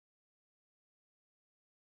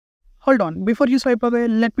Hold on, before you swipe away,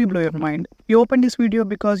 let me blow your mind. You opened this video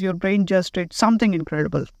because your brain just did something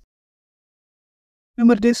incredible.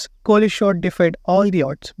 Remember this? Kohli's shot defied all the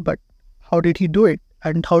odds, but how did he do it?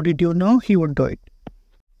 And how did you know he would do it?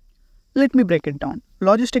 Let me break it down.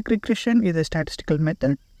 Logistic regression is a statistical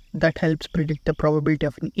method that helps predict the probability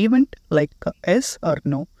of an event like yes or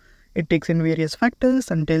no. It takes in various factors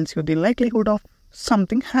and tells you the likelihood of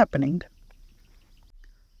something happening.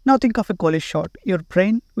 Now think of a Kohli shot. Your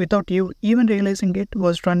brain, without you even realizing it,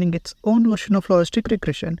 was running its own version of logistic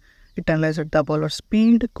regression. It analyzed the bowler's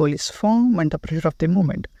speed, Kohli's form, and the pressure of the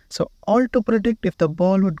moment. So all to predict if the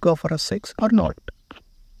ball would go for a 6 or not.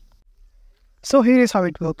 So here is how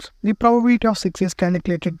it works. The probability of 6 is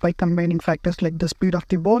calculated by combining factors like the speed of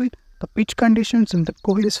the ball, the pitch conditions, and the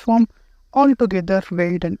Kohli's form, all together,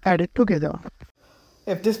 weighed and added together.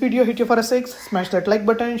 If this video hit you for a 6, smash that like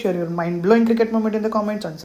button, share your mind-blowing cricket moment in the comments, and